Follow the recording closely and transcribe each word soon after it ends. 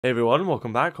Hey everyone,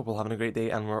 welcome back. Hope you're having a great day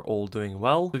and we're all doing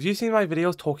well. So if you've seen my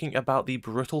videos talking about the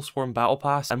Brutal Swarm Battle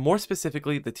Pass, and more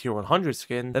specifically the Tier 100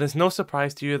 skin, then it's no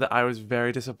surprise to you that I was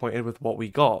very disappointed with what we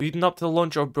got. Leading up to the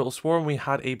launch of Brutal Swarm, we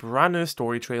had a brand new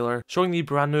story trailer showing the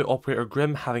brand new Operator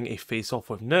Grim having a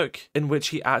face-off with Nøkk, in which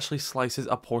he actually slices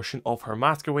a portion of her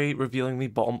mask away, revealing the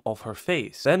bottom of her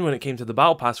face. Then when it came to the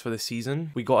Battle Pass for this season,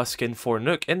 we got a skin for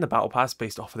Nøkk in the Battle Pass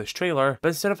based off of this trailer, but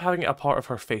instead of having a part of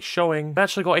her face showing, we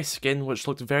actually got a skin which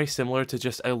looked very similar to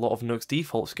just a lot of Nøkk's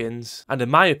default skins, and in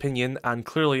my opinion, and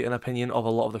clearly an opinion of a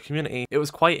lot of the community, it was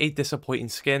quite a disappointing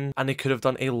skin and they could have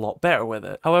done a lot better with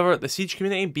it. However, the Siege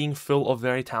community, being full of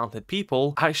very talented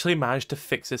people, actually managed to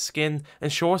fix this skin and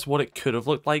show us what it could have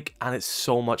looked like, and it's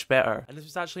so much better. And this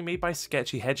was actually made by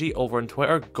SketchyHedgey over on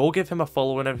Twitter. Go give him a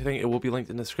follow and everything, it will be linked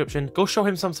in the description. Go show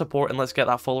him some support and let's get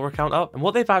that follower count up. And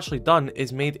what they've actually done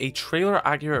is made a trailer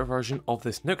accurate version of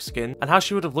this Nøkk skin and how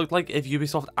she would have looked like if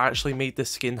Ubisoft actually made the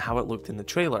skin how it looked in the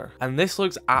trailer, and this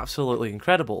looks absolutely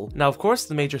incredible. Now of course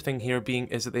the major thing here being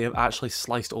is that they have actually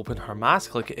sliced open her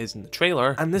mask like it is in the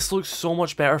trailer, and this looks so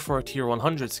much better for a tier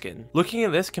 100 skin. Looking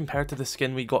at this compared to the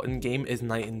skin we got in game is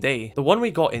night and day. The one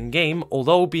we got in game,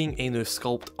 although being a new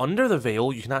sculpt under the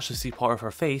veil you can actually see part of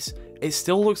her face, it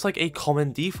still looks like a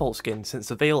common default skin since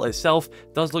the veil itself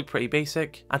does look pretty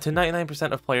basic, and to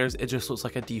 99% of players it just looks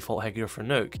like a default headgear for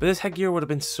Nøkk. But this headgear would have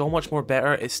been so much more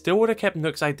better. It still would have kept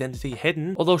Nøkk's identity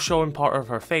hidden, although showing part of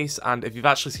her face, and if you've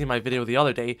actually seen my video the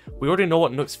other day, we already know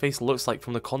what Nøkk's face looks like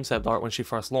from the concept art when she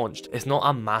first launched. It's not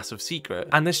a massive secret,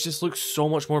 and this just looks so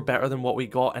much more better than what we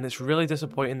got, and it's really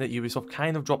disappointing that Ubisoft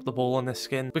kind of dropped the ball on this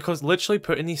skin, because literally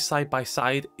putting these side by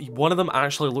side, one of them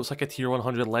actually looks like a tier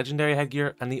 100 legendary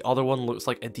headgear and the other one looks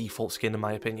like a default skin in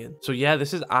my opinion. So yeah,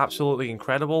 this is absolutely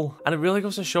incredible, and it really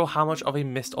goes to show how much of a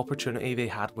missed opportunity they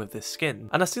had with this skin.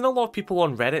 And I've seen a lot of people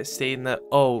on Reddit saying that,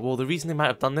 oh well, the reason they might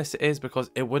have done this is because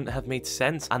it wouldn't have made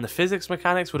sense and the physics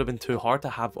mechanics would have been too hard to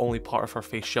have only part of her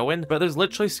face showing, but there's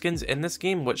literally skins in this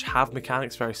game which have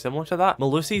mechanics very similar to that.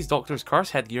 Melusi's Doctor's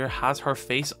Curse headgear has her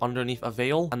face underneath a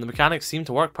veil, and the mechanics seem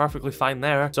to work perfectly fine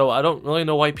there, so I don't really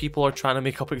know why people are trying to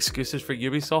make up excuses for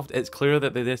Ubisoft. It's clear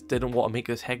that they just didn't want to make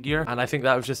this headgear, and I think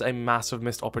that was just a massive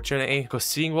missed opportunity, because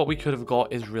seeing what we could have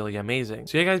got is really amazing.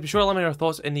 So yeah guys, be sure to let me know your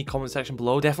thoughts in the comment section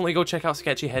below. Definitely go check out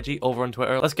SketchyHedgey over on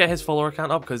Twitter. Let's get his follower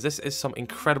count up, because this is some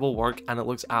incredible work and it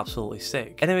looks absolutely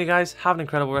sick. Anyway guys, have an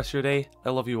incredible rest of your day. I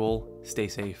love you all. Stay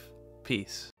safe.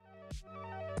 Peace.